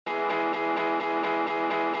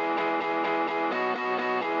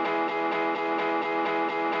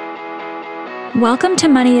Welcome to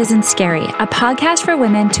Money Isn't Scary, a podcast for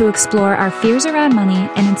women to explore our fears around money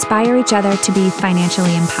and inspire each other to be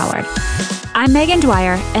financially empowered. I'm Megan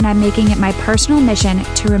Dwyer, and I'm making it my personal mission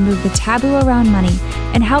to remove the taboo around money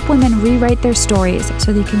and help women rewrite their stories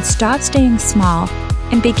so they can stop staying small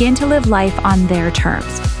and begin to live life on their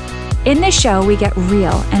terms. In this show, we get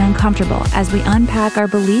real and uncomfortable as we unpack our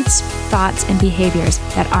beliefs, thoughts, and behaviors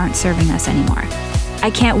that aren't serving us anymore. I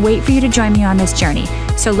can't wait for you to join me on this journey,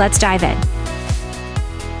 so let's dive in.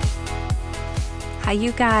 Hi,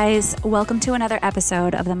 you guys. Welcome to another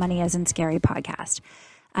episode of the Money Isn't Scary podcast.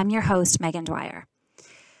 I'm your host, Megan Dwyer.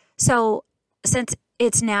 So since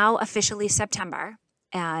it's now officially September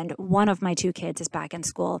and one of my two kids is back in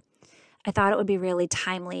school, I thought it would be really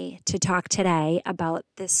timely to talk today about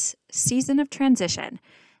this season of transition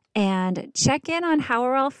and check in on how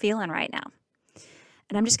we're all feeling right now.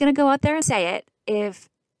 And I'm just going to go out there and say it. If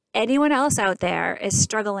anyone else out there is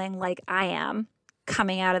struggling like I am,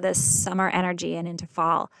 coming out of this summer energy and into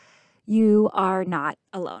fall, you are not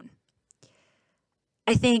alone.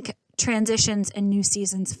 I think transitions and new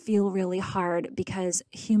seasons feel really hard because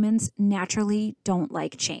humans naturally don't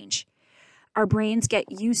like change. Our brains get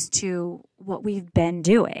used to what we've been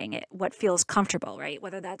doing, what feels comfortable, right?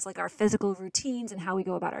 Whether that's like our physical routines and how we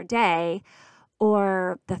go about our day,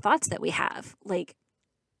 or the thoughts that we have. Like,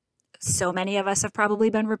 so many of us have probably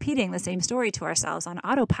been repeating the same story to ourselves on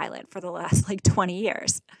autopilot for the last 20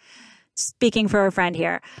 years. Speaking for a friend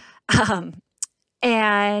here.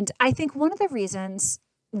 And I think one of the reasons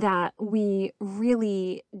that we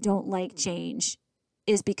really don't like change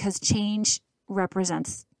is because change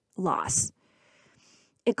represents loss.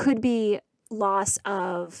 It could be loss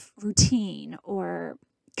of routine or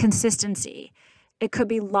consistency. It could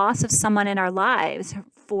be loss of someone in our lives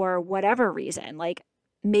for whatever reason. Like,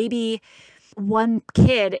 maybe one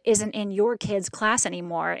kid isn't in your kid's class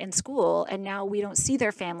anymore in school, and now we don't see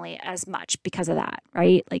their family as much because of that,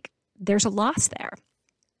 right? Like, there's a loss there.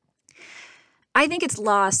 I think it's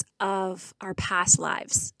loss of our past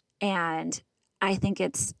lives, and I think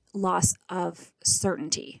it's loss of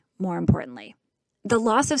certainty, more importantly. The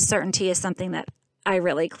loss of certainty is something that I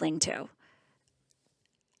really cling to.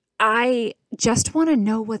 I just want to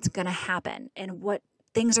know what's going to happen and what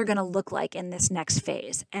things are going to look like in this next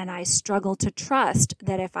phase. And I struggle to trust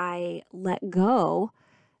that if I let go,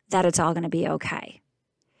 that it's all going to be okay.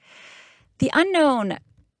 The unknown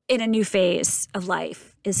in a new phase of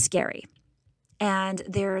life is scary. And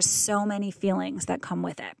there's so many feelings that come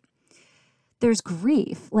with it. There's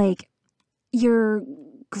grief, like you're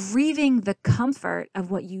grieving the comfort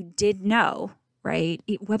of what you did know, right?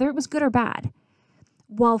 Whether it was good or bad,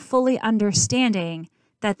 while fully understanding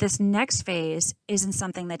that this next phase isn't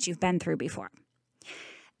something that you've been through before.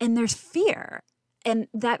 And there's fear. And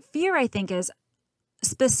that fear, I think, is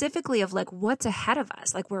specifically of what's ahead of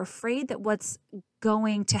us. Like, we're afraid that what's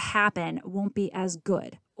going to happen won't be as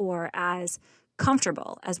good or as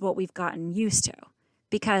comfortable as what we've gotten used to.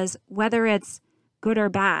 Because whether it's good or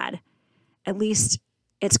bad, at least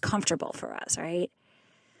it's comfortable for us, right?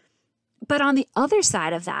 But on the other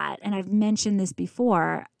side of that, and I've mentioned this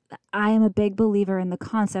before, I am a big believer in the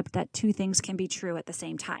concept that two things can be true at the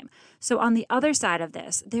same time. So on the other side of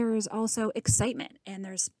this, there is also excitement and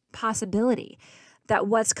there's possibility that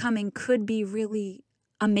what's coming could be really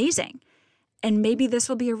amazing. And maybe this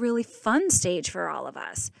will be a really fun stage for all of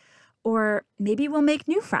us. Or maybe we'll make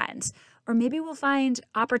new friends. Or maybe we'll find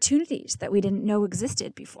opportunities that we didn't know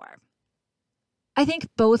existed before. I think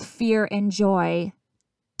both fear and joy,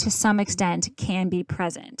 to some extent, can be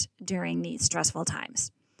present during these stressful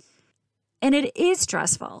times. And it is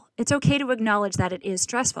stressful. It's okay to acknowledge that it is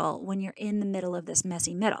stressful when you're in the middle of this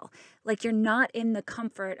messy middle. Like, you're not in the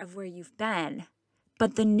comfort of where you've been,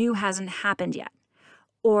 but the new hasn't happened yet.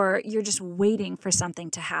 Or you're just waiting for something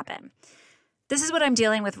to happen. This is what I'm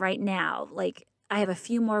dealing with right now. Like, I have a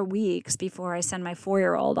few more weeks before I send my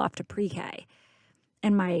 4-year-old off to pre-K.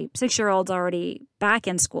 And my 6-year-old's already back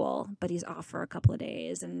in school, but he's off for a couple of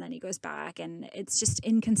days and then he goes back, and it's just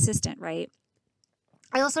inconsistent, right?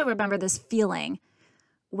 I also remember this feeling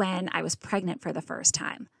when I was pregnant for the first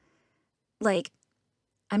time. Like,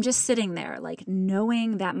 I'm just sitting there,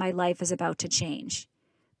 knowing that my life is about to change.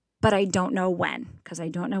 But I don't know when, because I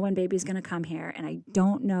don't know when baby's going to come here. And I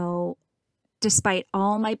don't know, despite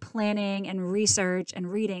all my planning and research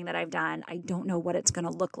and reading that I've done, I don't know what it's going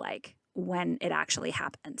to look like when it actually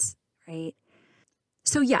happens, right?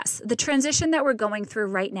 So yes, the transition that we're going through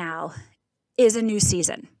right now is a new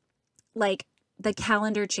season. Like, the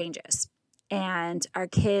calendar changes and our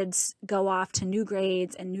kids go off to new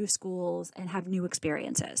grades and new schools and have new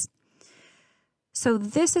experiences. So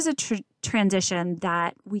this is a transition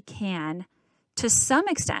that we can to some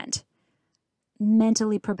extent,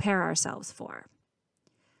 mentally prepare ourselves for.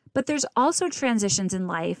 But there's also transitions in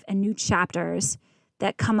life and new chapters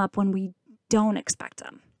that come up when we don't expect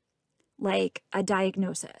them, like a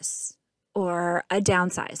diagnosis or a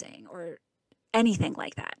downsizing or anything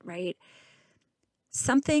like that, right?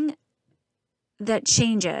 Something that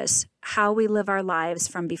changes how we live our lives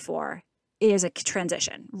from before is a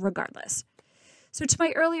transition, regardless. So to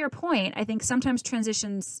my earlier point, I think sometimes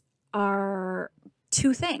transitions are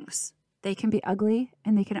two things. They can be ugly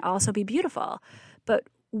and they can also be beautiful, but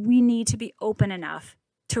we need to be open enough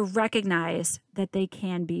to recognize that they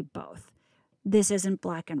can be both. This isn't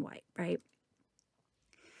black and white, right?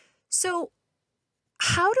 So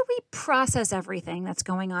how do we process everything that's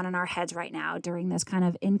going on in our heads right now during this kind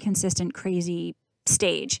of inconsistent, crazy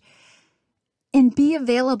stage and be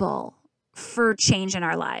available for change in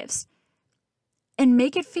our lives and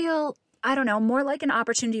make it feel, I don't know, more like an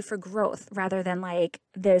opportunity for growth rather than like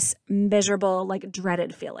this miserable, like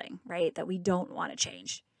dreaded feeling, right? That we don't want to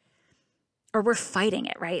change or we're fighting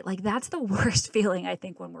it, right? Like that's the worst feeling, I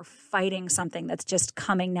think, when we're fighting something that's just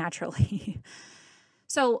coming naturally.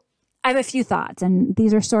 So I have a few thoughts, and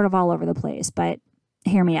these are sort of all over the place, but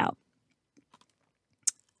hear me out.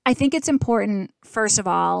 I think it's important, first of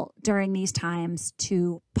all, during these times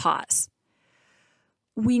to pause.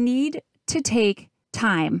 We need to take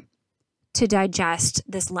time to digest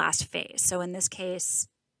this last phase. So in this case,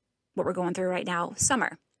 what we're going through right now,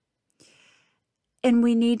 summer. And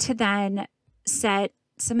we need to then set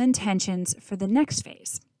some intentions for the next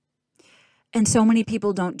phase. And so many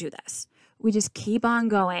people don't do this. We just keep on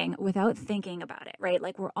going without thinking about it, right?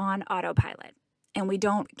 Like we're on autopilot and we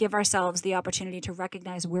don't give ourselves the opportunity to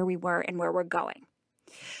recognize where we were and where we're going.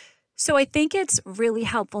 So I think it's really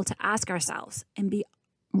helpful to ask ourselves and be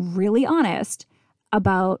really honest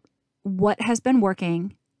about what has been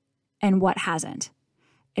working and what hasn't,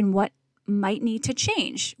 and what might need to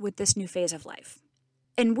change with this new phase of life.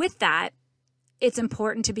 And with that, it's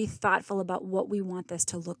important to be thoughtful about what we want this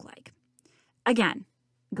to look like. Again,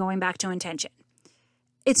 going back to intention.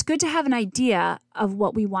 It's good to have an idea of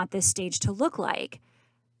what we want this stage to look like,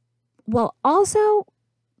 while also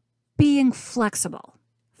being flexible,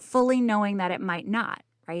 fully knowing that it might not,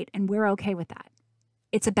 right? And we're okay with that.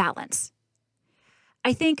 It's a balance.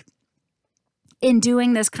 I think in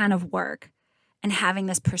doing this kind of work and having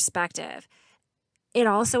this perspective, it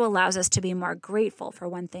also allows us to be more grateful for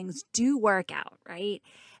when things do work out, right?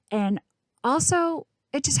 And also,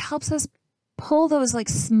 it just helps us pull those like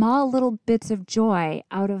small little bits of joy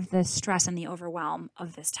out of the stress and the overwhelm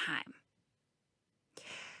of this time.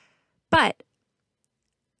 But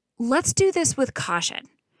let's do this with caution,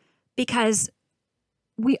 because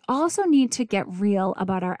we also need to get real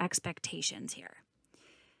about our expectations here.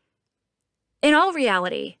 In all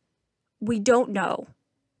reality, we don't know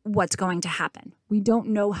what's going to happen. We don't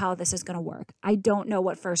know how this is going to work. I don't know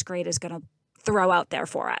what first grade is going to throw out there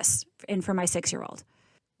for us and for my 6-year-old.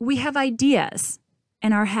 We have ideas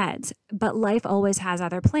in our heads, but life always has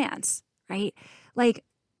other plans, right? Like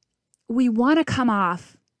we want to come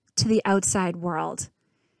off to the outside world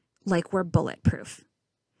like we're bulletproof.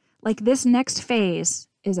 Like this next phase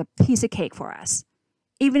is a piece of cake for us,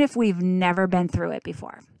 even if we've never been through it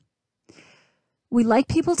before. We like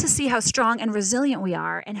people to see how strong and resilient we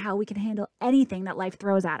are and how we can handle anything that life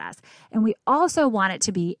throws at us. And we also want it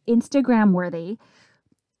to be Instagram worthy.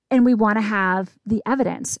 And we want to have the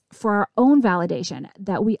evidence for our own validation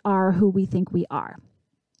that we are who we think we are.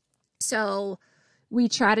 So we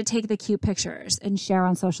try to take the cute pictures and share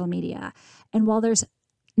on social media. And while there's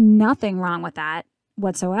nothing wrong with that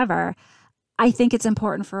whatsoever, I think it's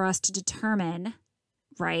important for us to determine,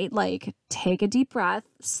 right? Like take a deep breath,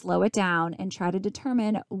 slow it down, and try to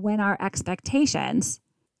determine when our expectations,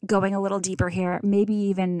 going a little deeper here, maybe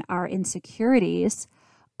even our insecurities,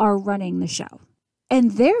 are running the show.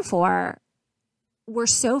 And therefore, we're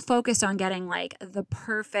so focused on getting like the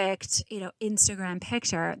perfect, Instagram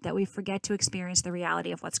picture that we forget to experience the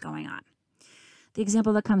reality of what's going on. The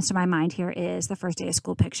example that comes to my mind here is the first day of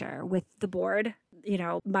school picture with the board.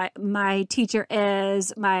 My teacher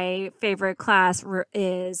is, my favorite class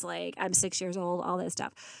is, like, I'm 6 years old, all this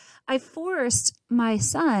stuff. I forced my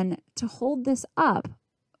son to hold this up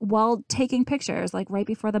while taking pictures, like right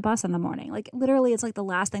before the bus in the morning. Like literally, it's like the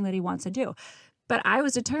last thing that he wants to do. But I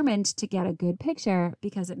was determined to get a good picture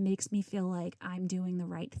because it makes me feel like I'm doing the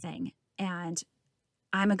right thing and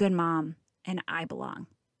I'm a good mom and I belong.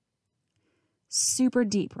 Super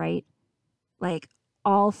deep, right? Like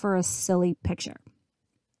all for a silly picture.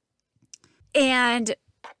 And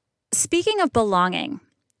speaking of belonging,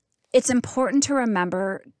 it's important to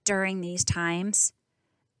remember during these times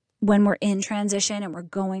when we're in transition and we're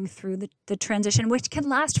going through the transition, which can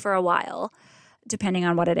last for a while, depending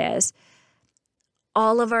on what it is,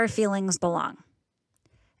 all of our feelings belong.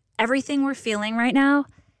 Everything we're feeling right now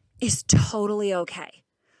is totally okay.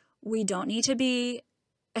 We don't need to be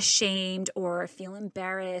ashamed or feel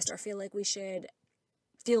embarrassed or feel like we should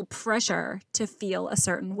feel pressure to feel a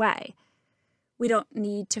certain way. We don't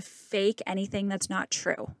need to fake anything that's not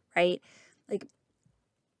true, right? Like,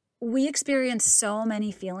 we experience so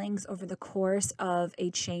many feelings over the course of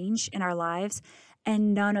a change in our lives,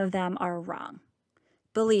 and none of them are wrong.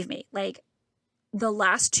 Believe me, like the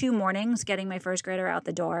last 2 mornings getting my first grader out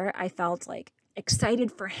the door, I felt like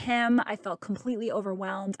excited for him. I felt completely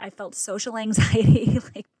overwhelmed. I felt social anxiety,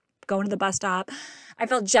 like going to the bus stop. I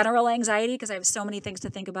felt general anxiety because I have so many things to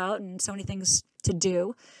think about and so many things to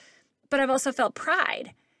do. But I've also felt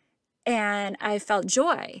pride and I felt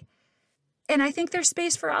joy. And I think there's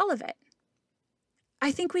space for all of it.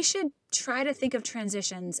 I think we should try to think of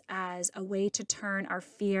transitions as a way to turn our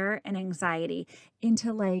fear and anxiety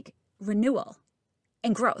into like renewal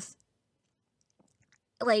and growth.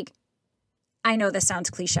 Like, I know this sounds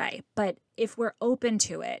cliche, but if we're open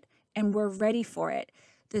to it and we're ready for it,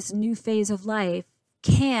 this new phase of life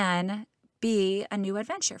can be a new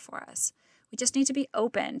adventure for us. We just need to be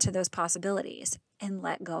open to those possibilities and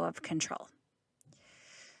let go of control.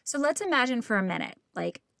 So let's imagine for a minute,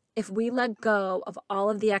 like if we let go of all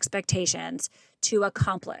of the expectations to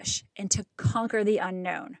accomplish and to conquer the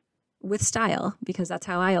unknown with style, because that's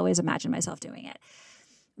how I always imagine myself doing it.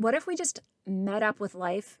 What if we just met up with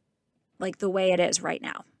life like the way it is right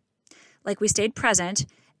now? Like we stayed present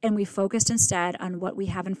and we focused instead on what we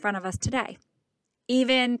have in front of us today,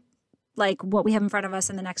 even like what we have in front of us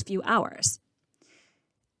in the next few hours.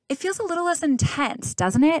 It feels a little less intense,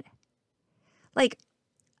 doesn't it? Like,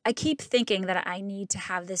 I keep thinking that I need to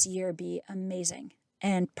have this year be amazing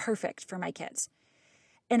and perfect for my kids.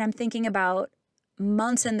 And I'm thinking about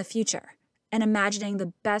months in the future and imagining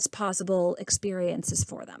the best possible experiences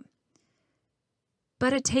for them.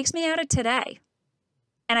 But it takes me out of today.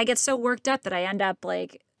 And I get so worked up that I end up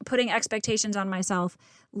like putting expectations on myself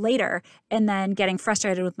later and then getting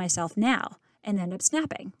frustrated with myself now and end up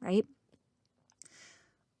snapping, right?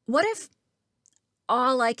 What if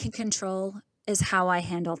all I can control is how I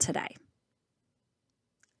handle today?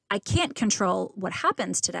 I can't control what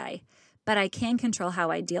happens today, but I can control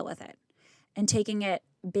how I deal with it. And taking it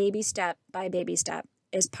baby step by baby step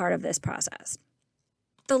is part of this process.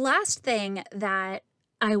 The last thing that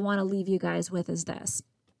I want to leave you guys with is this.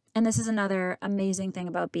 And this is another amazing thing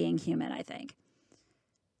about being human, I think.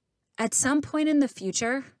 At some point in the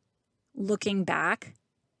future, looking back,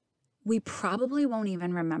 we probably won't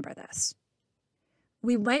even remember this.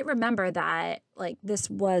 We might remember that like this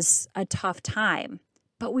was a tough time,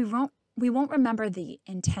 but we won't remember the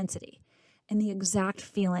intensity and the exact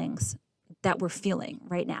feelings that we're feeling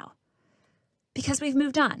right now because we've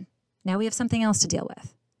moved on. Now we have something else to deal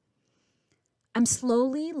with. I'm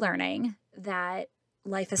slowly learning that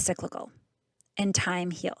life is cyclical and time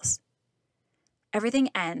heals. Everything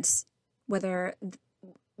ends, whether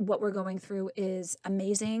what we're going through is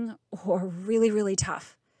amazing or really, really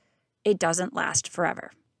tough. It doesn't last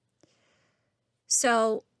forever.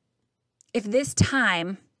 So if this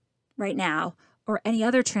time right now or any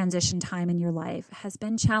other transition time in your life has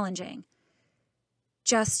been challenging,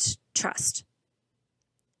 just trust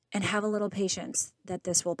and have a little patience that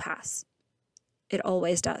this will pass. It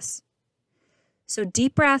always does. So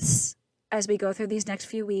deep breaths as we go through these next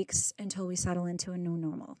few weeks until we settle into a new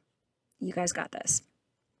normal. You guys got this.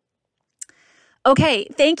 Okay,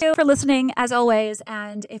 thank you for listening as always.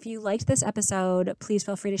 And if you liked this episode, please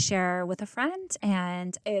feel free to share with a friend.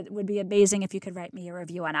 And it would be amazing if you could write me a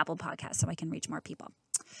review on Apple Podcasts so I can reach more people.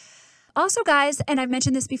 Also, guys, and I've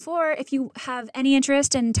mentioned this before, if you have any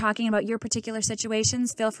interest in talking about your particular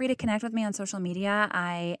situations, feel free to connect with me on social media.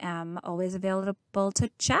 I am always available to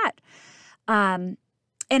chat. And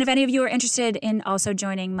if any of you are interested in also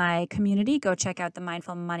joining my community, go check out the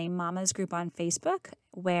Mindful Money Mamas group on Facebook,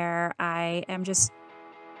 where I am just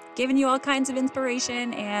giving you all kinds of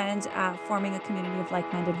inspiration and forming a community of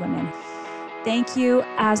like-minded women. Thank you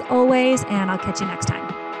as always, and I'll catch you next time.